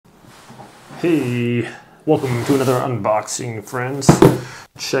Hey, welcome to another unboxing, friends.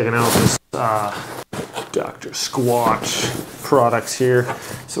 Checking out this Dr. Squatch products here.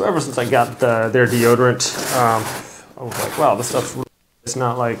 So ever since I got their deodorant, I was like, wow, this stuff's really, it's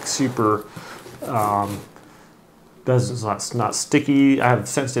not like super, it's not sticky. I have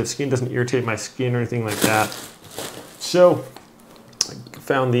sensitive skin, doesn't irritate my skin or anything like that. So I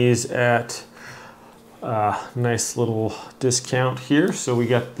found these at nice little discount here. So we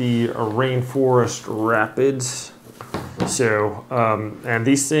got the Rainforest Rapids. So, and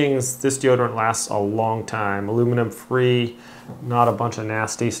these things, this deodorant lasts a long time. Aluminum free, not a bunch of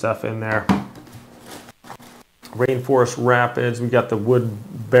nasty stuff in there. Rainforest Rapids, we got the wood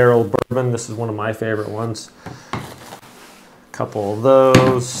barrel bourbon. This is one of my favorite ones. A couple of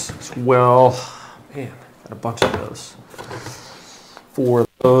those as well. Man, got a bunch of those. 4 of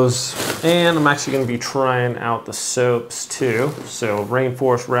those. And I'm actually going to be trying out the soaps too. So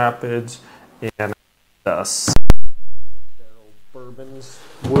Rainforest Rapids and the bourbons,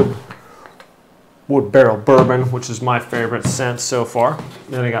 wood barrel bourbon, which is my favorite scent so far.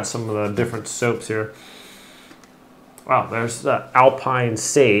 Then I got some of the different soaps here. Wow, there's the Alpine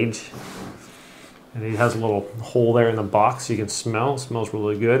Sage, and he has a little hole there in the box so you can smell. It smells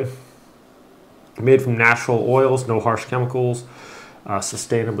really good. Made from natural oils, no harsh chemicals,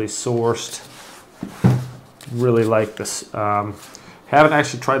 sustainably sourced. Really like this. Haven't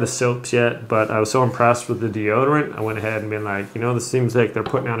actually tried the soaps yet, but I was so impressed with the deodorant. I went ahead and been like, you know, this seems like they're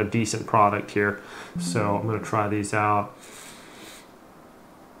putting out a decent product here. So I'm gonna try these out.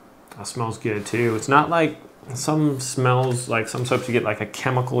 That smells good too. It's not like some smells, like some soaps you get like a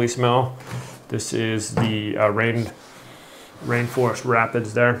chemically smell. This is the Rainforest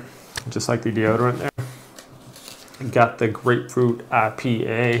Rapids there, just like the deodorant there. Got the grapefruit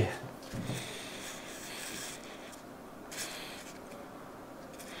IPA.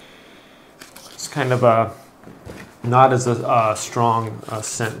 It's kind of a not as a strong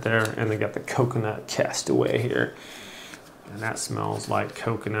scent there, and they got the coconut castaway here, and that smells like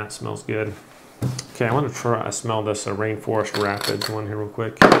coconut. Smells good. Okay, I want to try. I smell this Rainforest Rapids one here real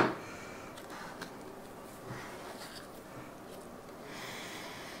quick.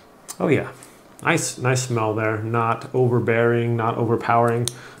 Oh yeah, nice smell there. Not overbearing, not overpowering,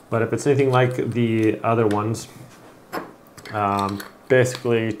 but if it's anything like the other ones,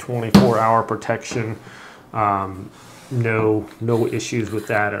 basically 24-hour protection. No issues with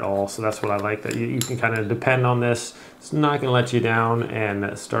that at all. So that's what I like, that you can kind of depend on this. It's not going to let you down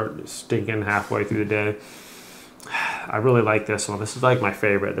and start stinking halfway through the day. I really like this one. This is like my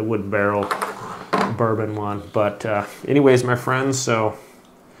favorite, the wood barrel bourbon one. But anyways, my friends, so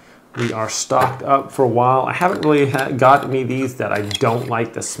we are stocked up for a while. I haven't really got any of these that I don't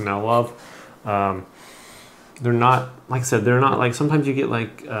like the smell of. They're not, like I said, they're not like, sometimes you get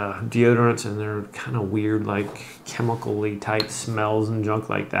like deodorants and they're kind of weird, like chemically type smells and junk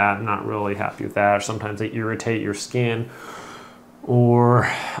like that. I'm not really happy with that. Or sometimes they irritate your skin, or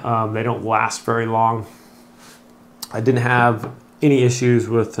they don't last very long. I didn't have any issues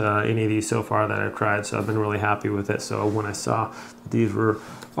with any of these so far that I've tried, so I've been really happy with it. So when I saw that these were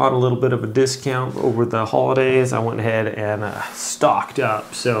on a little bit of a discount over the holidays, I went ahead and stocked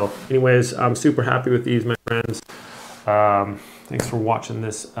up. So anyways, I'm super happy with these, my friends. Thanks for watching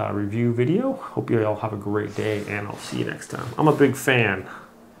this review video. Hope you all have a great day, and I'll see you next time. I'm a big fan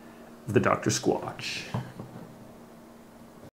of the Dr. Squatch.